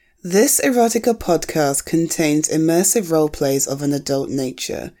This erotica podcast contains immersive role plays of an adult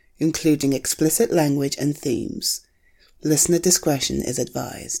nature, including explicit language and themes. Listener discretion is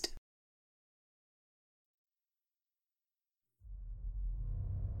advised.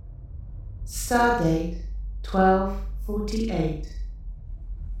 Stardate 1248.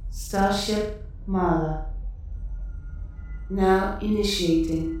 Starship Mahlar. Now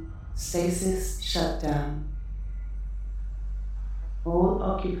initiating stasis shutdown. All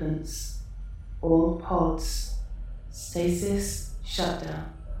occupants, all pods, stasis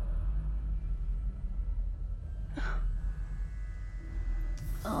shutdown.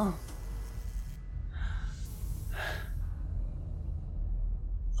 Oh.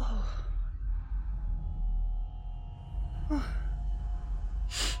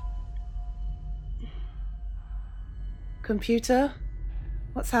 Computer,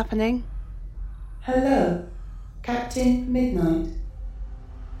 what's happening? Hello, Captain Midnight.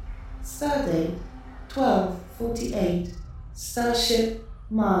 Stardate 1248. Starship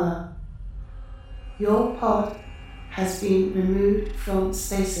Mahlar. Your pod has been removed from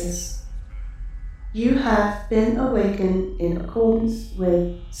stasis. You have been awakened in accordance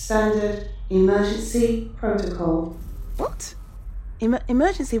with standard emergency protocol. What?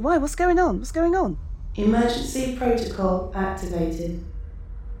 Emergency? Why? What's going on? What's going on? Emergency protocol activated.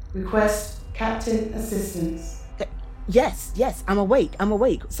 Request Captain assistance. Yes, I'm awake.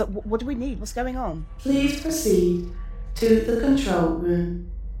 So what do we need? What's going on? Please proceed to the control room.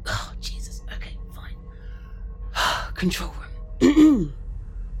 Oh, Jesus. Okay, fine. Control room.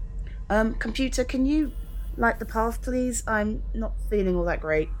 Computer, can you light the path, please? I'm not feeling all that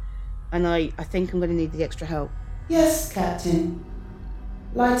great, and I think I'm going to need the extra help. Yes, Captain.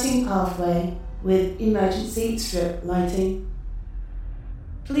 Lighting pathway with emergency strip lighting.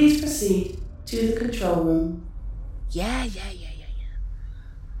 Please proceed to the control room. Yeah.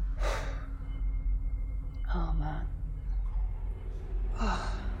 Oh, man.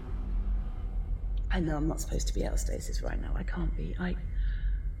 I know I'm not supposed to be out of stasis right now. I can't be.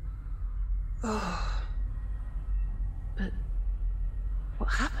 But what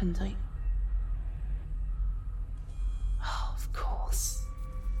happened? Of course.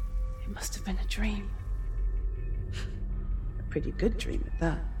 It must have been a dream. A pretty good dream at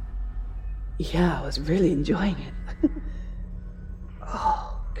that. Yeah, I was really enjoying it.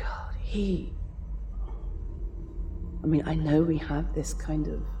 Oh, God, I know we have this kind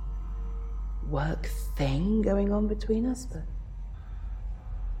of work thing going on between us, but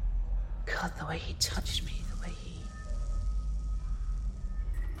God, the way he touched me,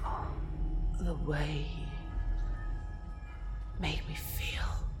 the way he made me feel.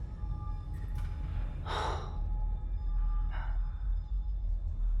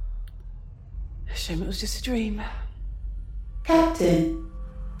 Shame it was just a dream. Captain,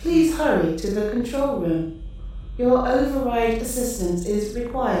 please hurry to the control room. Your override assistance is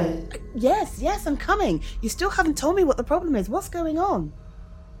required. Yes, I'm coming. You still haven't told me what the problem is. What's going on?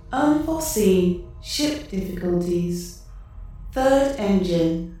 Unforeseen ship difficulties. Third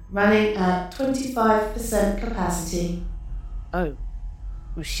engine running at 25% capacity. Oh,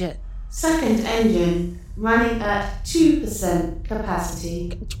 well, shit. Second engine running at 2%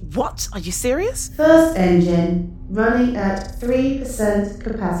 capacity. What? Are you serious? First engine running at 3%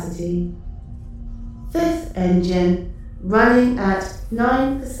 capacity. Fifth engine running at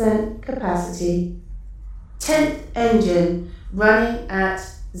 9% capacity. 10th engine running at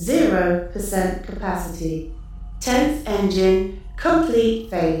 0% capacity. 10th engine complete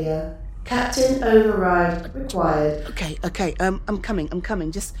failure. Captain override required. Okay, I'm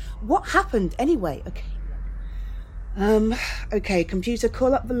coming. Just, what happened anyway? Okay, computer,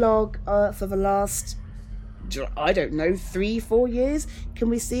 call up the log for the last, 3-4 years? Can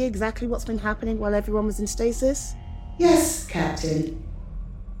we see exactly what's been happening while everyone was in stasis? Yes, Captain.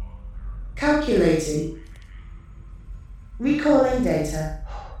 Calculating. Recalling data.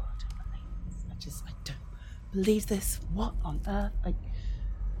 I don't believe this. What on earth?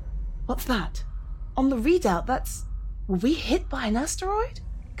 What's that? On the readout, were we hit by an asteroid?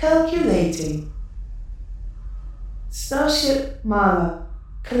 Calculating. Starship Mahlar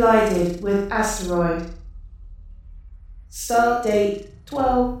collided with asteroid. Stardate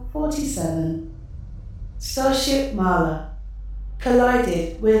 1247. Starship Mahlar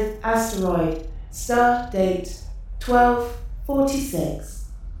collided with asteroid. Stardate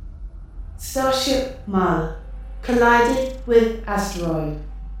 1246. Starship Mahlar collided with asteroid.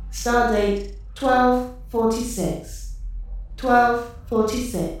 Stardate 1246.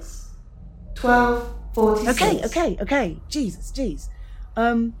 1246. 1246. Okay. Jeez.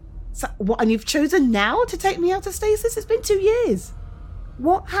 So what? And you've chosen now to take me out of stasis? It's been 2 years.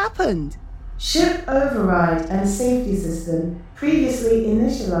 What happened? Ship override and safety system previously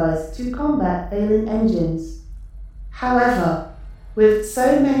initialized to combat failing engines. However, with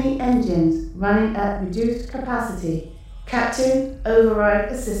so many engines running at reduced capacity, Captain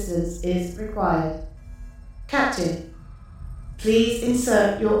override assistance is required. Captain, please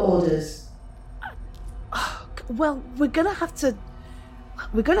insert your orders. Well, we're gonna have to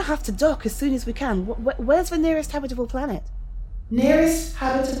dock as soon as we can. Where's the nearest habitable planet? Nearest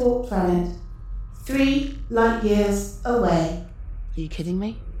habitable planet, 3 light years away. Are you kidding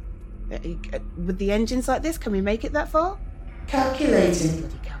me? With the engines like this, can we make it that far? Calculating.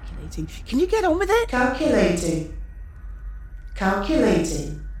 Bloody calculating. Can you get on with it? Calculating.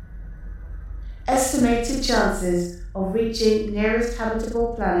 Estimated chances of reaching nearest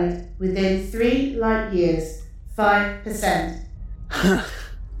habitable planet within 3 light years, 5%.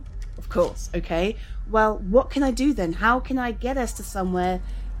 Of course, okay. Well, what can I do then? How can I get us to somewhere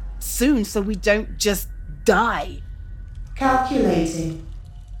soon so we don't just die? Calculating.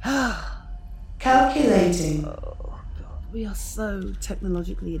 Calculating. Oh, God. We are so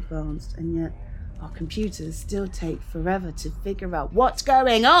technologically advanced, and yet our computers still take forever to figure out what's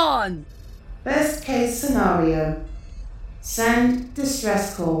going on. Best case scenario. Send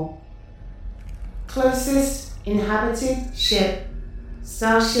distress call. Closest inhabited ship,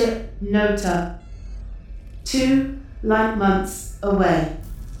 Starship Nota. 2 light months away.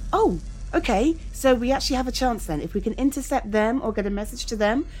 Oh, okay. So we actually have a chance then. If we can intercept them or get a message to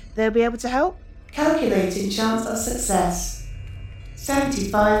them, they'll be able to help? Calculating chance of success.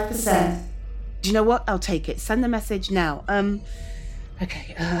 75%. Do you know what? I'll take it. Send the message now.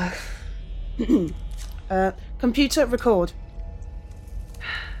 Okay, computer, record.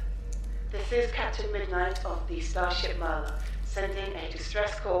 This is Captain Midnight of the Starship Mahlar, sending a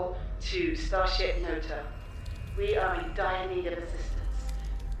distress call to Starship Nota. We are in dire need of assistance.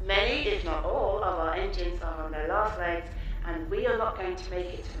 Many, if not all, of our engines are on their last legs, and we are not going to make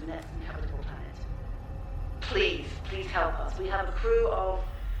it to the next inhabitable planet. Please help us. We have a crew of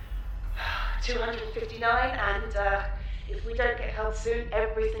 259, and if we don't get help soon,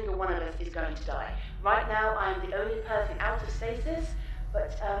 every single one of us is going to die. Right now, I am the only person out of stasis,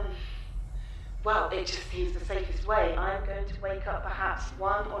 but, well, it just seems the safest way. I'm going to wake up perhaps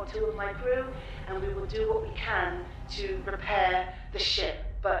 1 or 2 of my crew, and we will do what we can to repair the ship.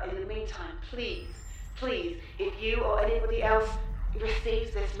 But in the meantime, please, if you or anybody else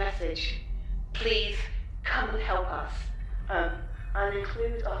receives this message, please come and help us. I'll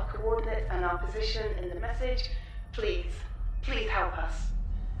include our coordinates and our position in the message. Please help us.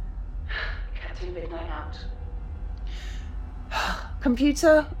 Captain Midnight out.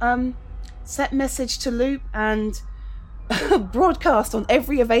 Computer, set message to loop and broadcast on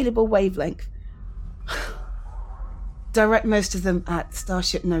every available wavelength. Direct most of them at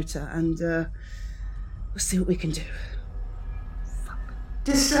Starship Nota, and we'll see what we can do. Fuck.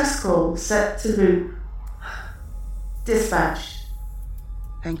 Distress call set to loop. Dispatch.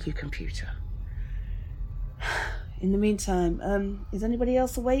 Thank you, computer. In the meantime, is anybody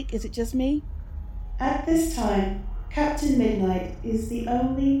else awake? Is it just me? At this time, Captain Midnight is the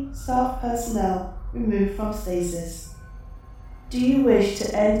only staff personnel removed from stasis. Do you wish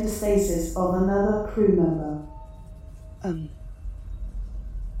to end the stasis of another crew member?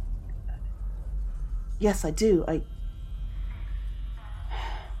 Yes, I do.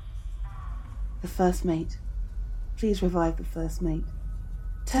 The first mate. Please revive the first mate.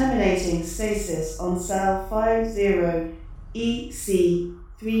 Terminating stasis on cell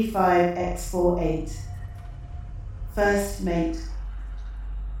 50EC35X48. First mate.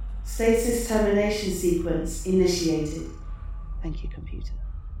 Stasis termination sequence initiated. Thank you, computer.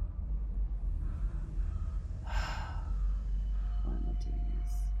 Why am I doing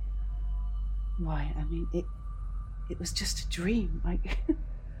this? Why? I mean, it was just a dream.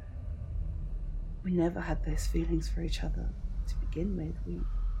 We never had those feelings for each other to begin with. Do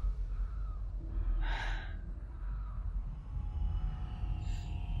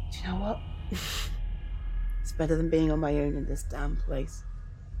you know what? It's better than being on my own in this damn place.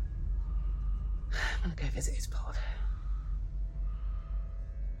 I'm gonna go visit his pod.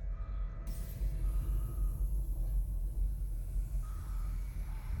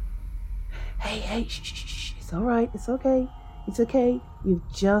 Hey, shh. It's alright, it's okay. It's okay. You've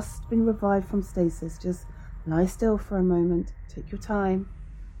just been revived from stasis. Just lie still for a moment. Take your time.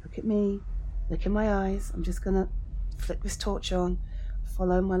 Look at me. Look in my eyes. I'm just gonna flick this torch on.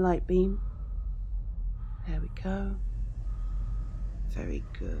 Follow my light beam. There we go. Very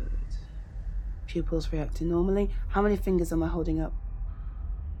good. Pupils reacting normally. How many fingers am I holding up?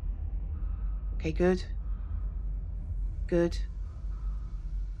 Okay, good. Good.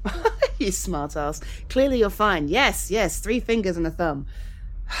 You smart ass. Clearly you're fine. Yes, 3 fingers and a thumb.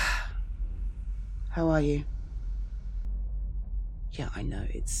 How are you? Yeah, I know,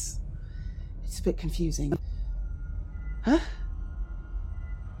 it's a bit confusing. Huh?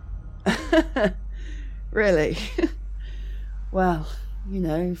 Really? Well,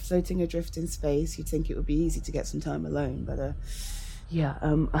 floating adrift in space, you'd think it would be easy to get some time alone, but yeah,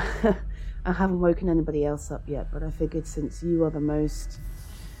 I haven't woken anybody else up yet, but I figured since you are the most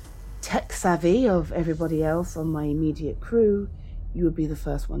tech savvy of everybody else on my immediate crew, you would be the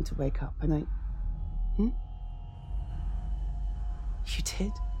first one to wake up. And You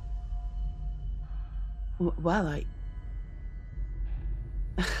did? Well,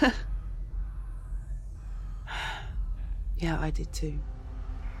 yeah, I did too.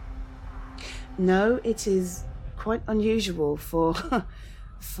 No, it is quite unusual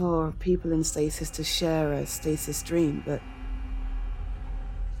for people in stasis to share a stasis dream, but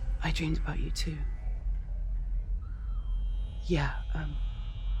I dreamed about you too. Yeah,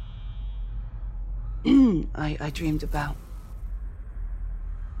 I dreamed about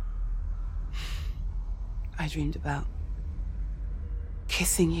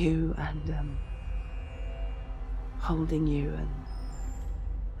kissing you and holding you and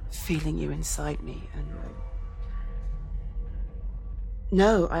feeling you inside me. And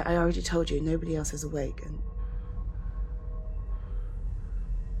no, I already told you, nobody else is awake. And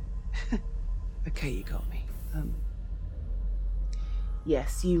okay, you got me.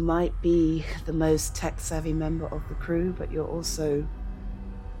 Yes, you might be the most tech-savvy member of the crew, but you're also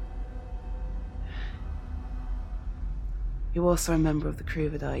a member of the crew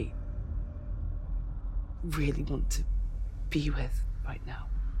that I really want to be with right now.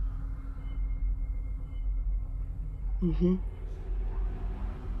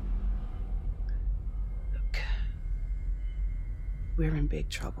 Look, we're in big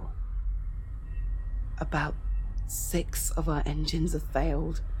trouble. About 6 of our engines have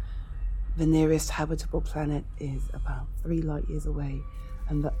failed. The nearest habitable planet is about 3 light years away,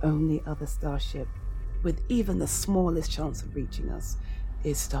 and the only other starship with even the smallest chance of reaching us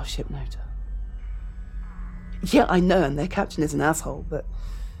is Starship Nota. Yeah, I know, and their captain is an asshole, but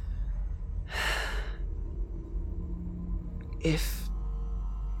if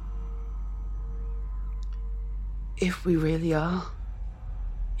we really are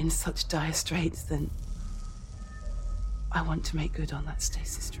in such dire straits, then I want to make good on that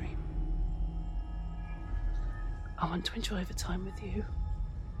stasis dream. I want to enjoy the time with you.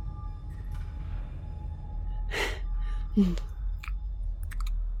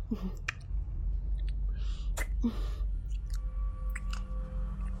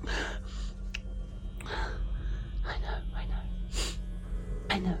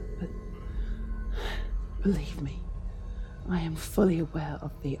 I know, but believe me, I am fully aware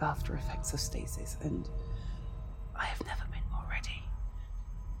of the after effects of stasis, and I have never been more ready.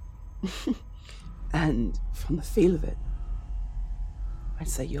 And from the feel of it, I'd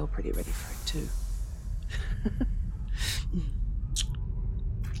say you're pretty ready for it too.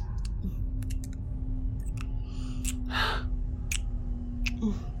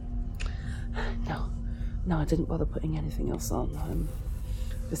 No, I didn't bother putting anything else on.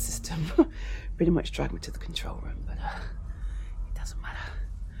 The system pretty much dragged me to the control room, but it doesn't matter.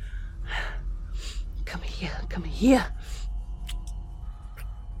 Come here.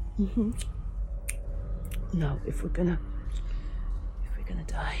 No, if we're gonna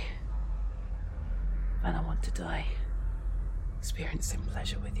die, and I want to die experiencing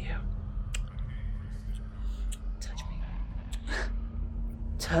pleasure with you. Touch me.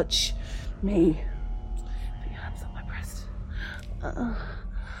 Touch me. Put your hands on my breast. Let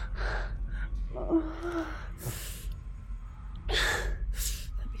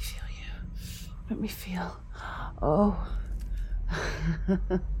me feel you. Let me feel. Oh.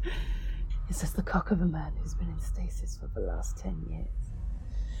 Is this the cock of a man who's been in stasis for the last 10 years?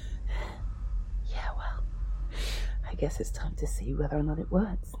 Yeah, well, I guess it's time to see whether or not it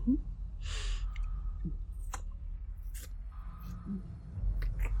works.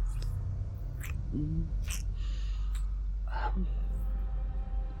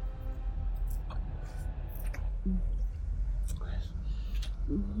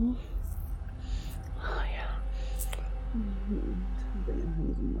 Oh, yeah. Put your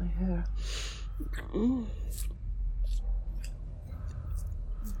hands in my hair.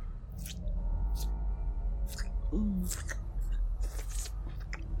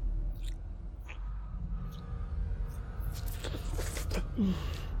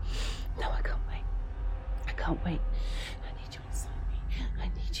 No, I can't wait. I need you inside me. I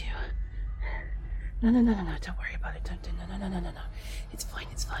need you. No. Don't worry about it. No. It's fine.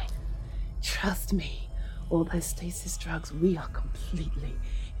 Trust me. All those stasis drugs, we are completely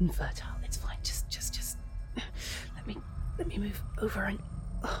infertile. It's fine. Just let me move over and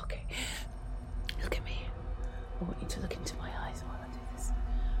okay. Look at me. I want you to look into my eyes while I do this.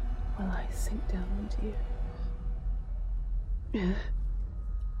 While I sink down onto you. Yeah.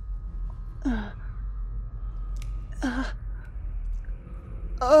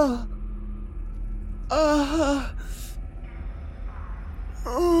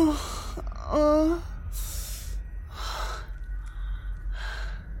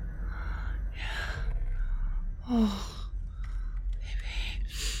 Baby.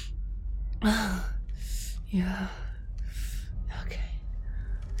 Yeah. Okay.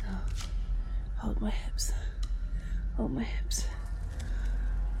 Now, hold my hips. Hold my hips.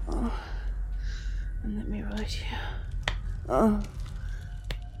 And let me ride you.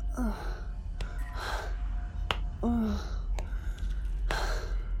 Fuck.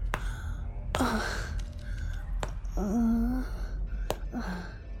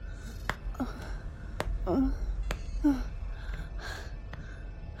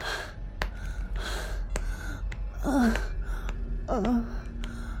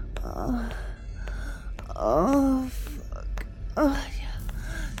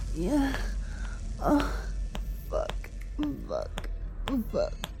 Yeah. Fuck.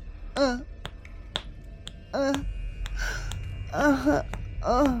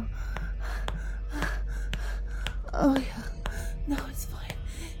 Oh yeah. No, it's fine.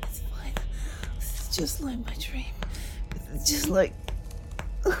 It's fine. This is just like my dream. This is just like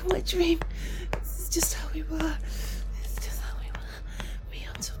my dream. This is just how we were. This is just how we were. Me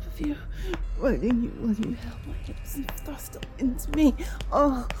on top of you, riding you while you held my hips and thrust up into me.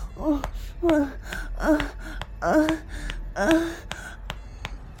 No.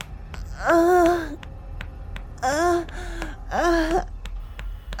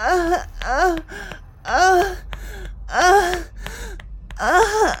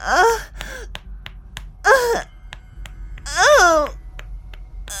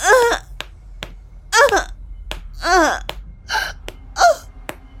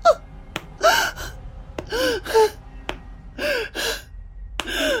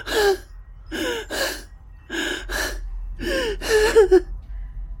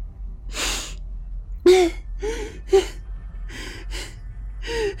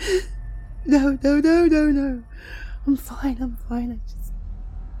 I'm fine.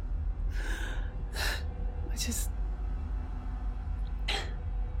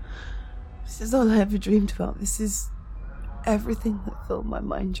 This is all I ever dreamed about. This is everything that filled my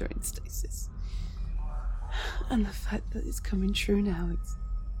mind during stasis. And the fact that it's coming true now,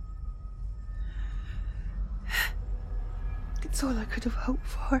 it's all I could have hoped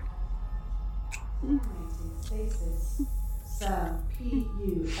for. Stasis. Cell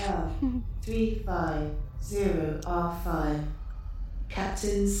PUL 350R5.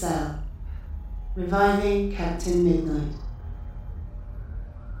 Captain Cell. Reviving Captain Midnight.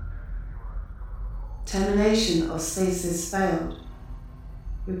 Termination of stasis failed.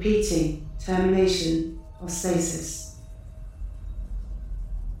 Repeating, termination of stasis.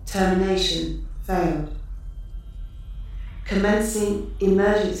 Termination failed. Commencing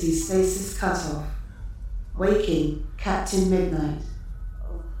emergency stasis cutoff. Waking Captain Midnight.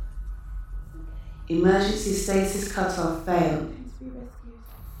 Emergency stasis cutoff failed.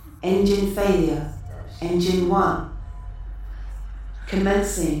 Engine failure. Engine 1.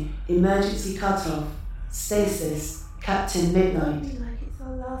 Commencing emergency cutoff. Stasis Captain Midnight. Like it's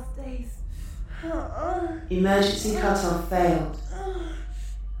our last days. Emergency cutoff failed.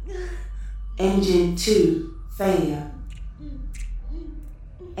 Engine 2 failure.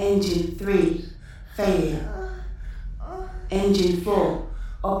 Engine 3 failure. Engine 4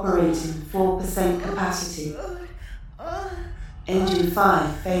 operating 4% capacity. Engine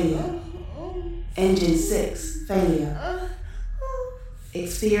 5 failure. Engine 6 failure.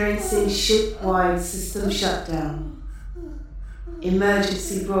 Experiencing ship-wide system shutdown.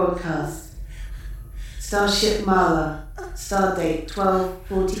 Emergency broadcast. Starship Mahlar, stardate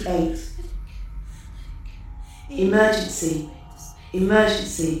 12:48. Emergency.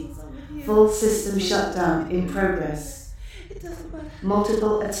 Full system shutdown in progress.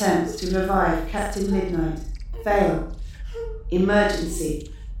 Multiple attempts to revive Captain Midnight. Fail.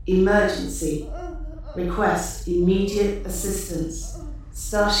 Emergency. Request immediate assistance.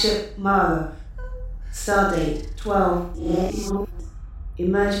 Starship Mahlar, stardate 12.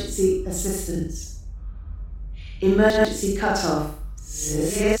 Emergency assistance. Emergency cutoff.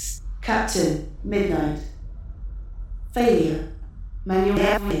 Captain Midnight. Failure. Manual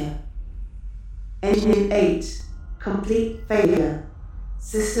failure. Engine 8. Complete failure.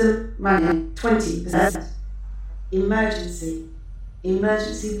 System running 20%. Emergency.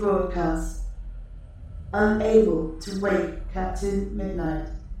 Emergency broadcast. Unable to wake Captain Midnight.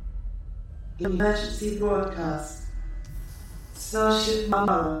 Emergency broadcast. Starship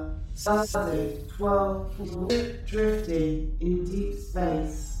Mahlar. Stardate 12. Ship drifting in deep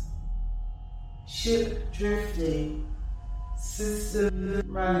space. Ship drifting. System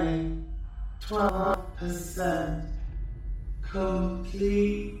running 12%.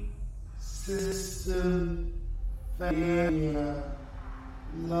 Complete system failure.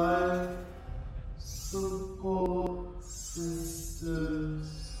 Life support systems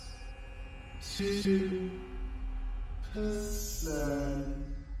 2%.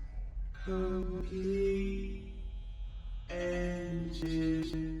 Complete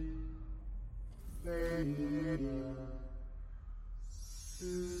engine